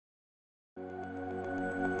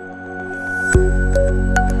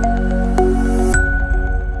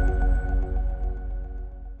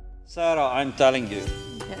I'm telling you.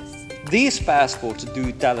 Yes. These passports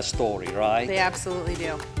do tell a story, right? They absolutely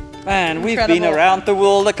do. Man, we've Incredible. been around the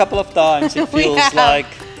world a couple of times, it We feels have. like.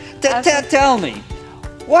 Tell me,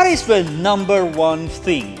 what is the number one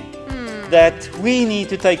thing that we need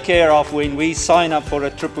to take care of when we sign up for a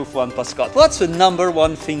trip with OnePlus Card? What's the number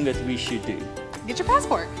one thing that we should do? Get your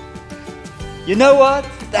passport. You know what?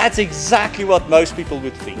 That's exactly what most people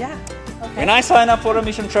would think. Yeah. Okay. When I sign up for a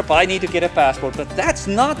mission trip, I need to get a passport, but that's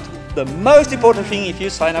not the most important thing if you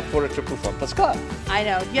sign up for a trip with OnePlus Card. I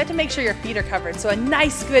know. You have to make sure your feet are covered. So a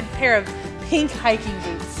nice, good pair of pink hiking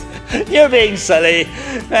boots. You're being silly.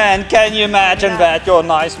 Man, can you imagine Yeah. that? Your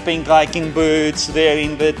nice pink hiking boots there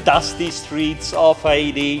in the dusty streets of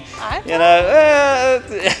Haiti. You know,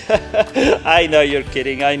 I know you're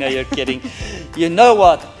kidding. I know you're kidding. You know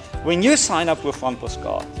what? When you sign up with OnePlus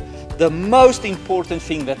Card, the most important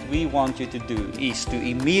thing that we want you to do is to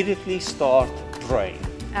immediately start praying.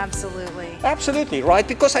 Absolutely. Absolutely, right?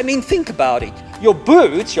 Because I mean, think about it. Your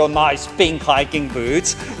boots, your nice pink hiking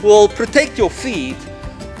boots, will protect your feet,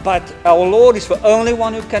 but our Lord is the only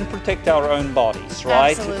one who can protect our own bodies,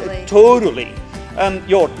 right? Absolutely. Totally.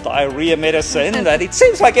 Your diarrhea medicine, that it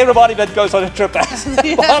seems like everybody that goes on a trip has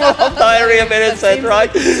a bottle of diarrhea medicine,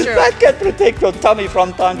 right? That can protect your tummy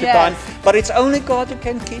from time to time. But it's only God who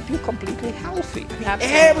can keep you completely healthy.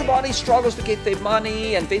 Everybody struggles to get their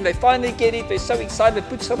money, and then they finally get it, they're so excited, they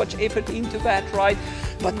put so much effort into that, right?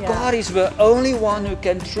 But God is the only one who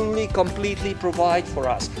can truly, completely provide for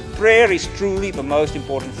us. Prayer is truly the most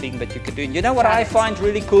important thing that you can do. And you know what I find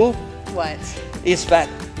really cool? What? Is that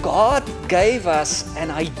God gave us an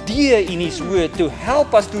idea in His Word to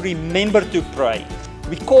help us to remember to pray.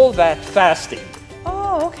 We call that fasting.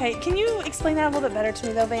 Oh, okay. Can you explain that a little bit better to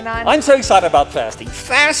me though, Vainan? I'm so excited about fasting.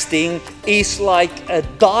 Fasting is like a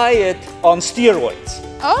diet on steroids.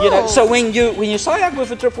 Oh. You know, so when you sign up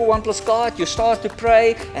with a trip for OnePlus Card, you start to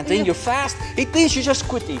pray and then you fast. It means you just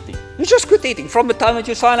quit eating. You just quit eating from the time that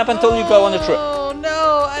you sign up until you go on a trip. Oh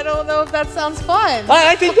no, I don't know if that sounds fun.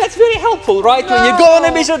 I think that's very helpful, right? When you go on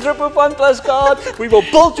a mission trip with OnePlus Card, we will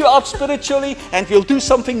build you up spiritually and we'll do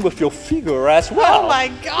something with your figure as well. Oh my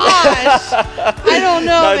gosh! I don't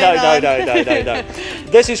know.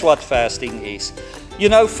 No. This is what fasting is. You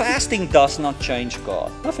know, fasting does not change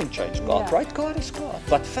God. Nothing changes God, right? God is God.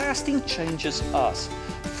 But fasting changes us.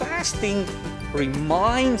 Fasting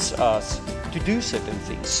reminds us to do certain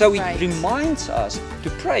things. So it reminds us to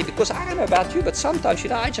pray, because I don't know about you, but sometimes, you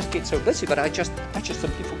know, I just get so busy, but I just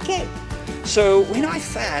simply forget. So when I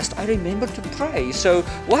fast, I remember to pray. So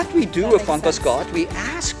what we do with OnePlus Card, we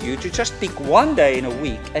ask you to just pick one day in a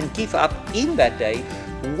week and give up in that day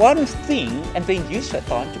one thing and then use that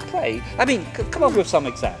time to pray. I mean, come up with some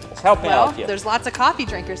examples. Help me out here. There's lots of coffee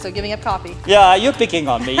drinkers, so giving up coffee. Yeah, you're picking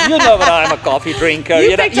on me. You know that I'm a coffee drinker.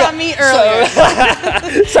 You picked on me earlier.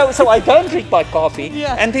 So I don't drink my coffee.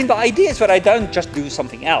 Yeah. And then the idea is that I don't just do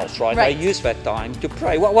something else, right? I use that time to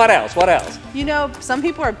pray. What else? What else? You know, some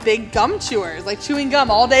people are big gum chewers, like chewing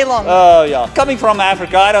gum all day long. Oh, yeah. Coming from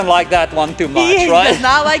Africa, I don't like that one too much, He right? does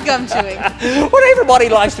not like gum chewing. Well, everybody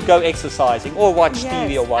likes to go exercising or watch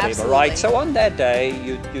TV or whatever, absolutely. right? So on that day,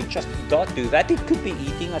 you just don't do that. It could be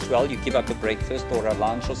eating as well. You give up a breakfast or a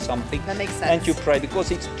lunch or something. That makes sense. And you pray,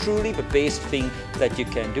 because it's truly the best thing that you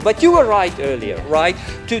can do. But you were right earlier, right?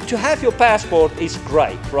 To have your passport is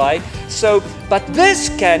great, right? So, but this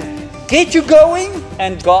can get you going,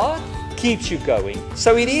 and God keeps you going.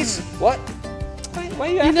 So it is what? Why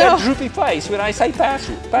you have that droopy face when I say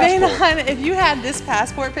passport? Vainan, if you had this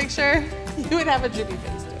passport picture, you would have a droopy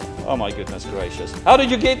face too. Oh my goodness gracious. How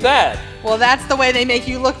did you get that? Well, that's the way they make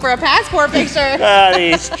you look for a passport picture. That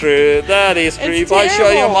is true. That is true. It's If I show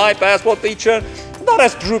you terrible. my passport picture, not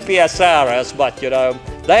as droopy as Sarah's, but you know,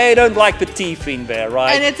 they don't like the teeth in there,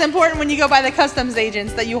 right? And it's important when you go by the customs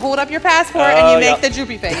agents that you hold up your passport and you make the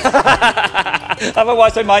droopy face.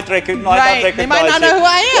 Otherwise, they might recognize. They might not know who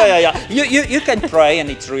I am. You can pray, and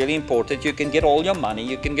it's really important. You can get all your money.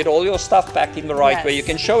 You can get all your stuff back in the right way. You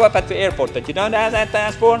can show up at the airport, but you don't have that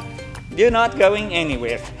passport, you're not going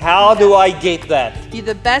anywhere. How do I get that?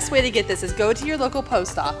 The best way to get this is go to your local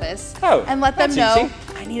post office and let them that's know, easy.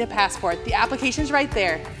 I need a passport. The application's right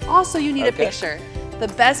there. Also, you need a picture. The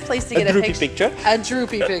best place to get a droopy picture? A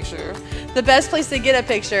droopy picture. The best place to get a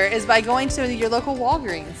picture is by going to your local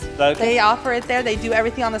Walgreens. Okay. They offer it there. They do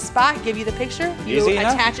everything on the spot, give you the picture, you Easy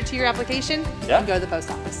enough. attach it to your application, and go to the post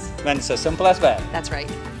office. And it's as simple as that. That's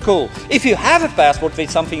right. Cool. If you have a passport, there's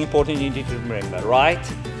something important you need to remember, right?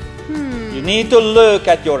 You need to look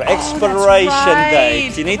at your expiration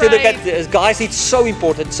date. You need to look at this. Guys, it's so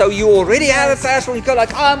important. So you already have a passport, you go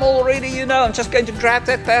like, I'm already, you know, I'm just going to grab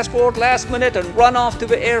that passport last minute and run off to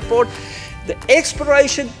the airport. The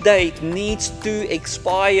expiration date needs to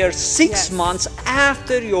expire 6 months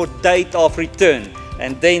after your date of return,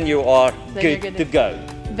 and then you are good to go.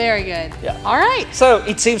 Very good. Yeah. All right. So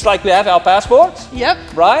it seems like we have our passports. Yep.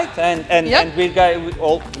 Right? And we're going,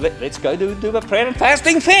 let's go do a prayer and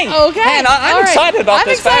fasting thing. Okay. And I'm excited about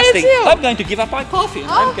this fasting. Too. I'm going to give up my coffee. Okay.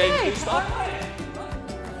 I'm going to start praying.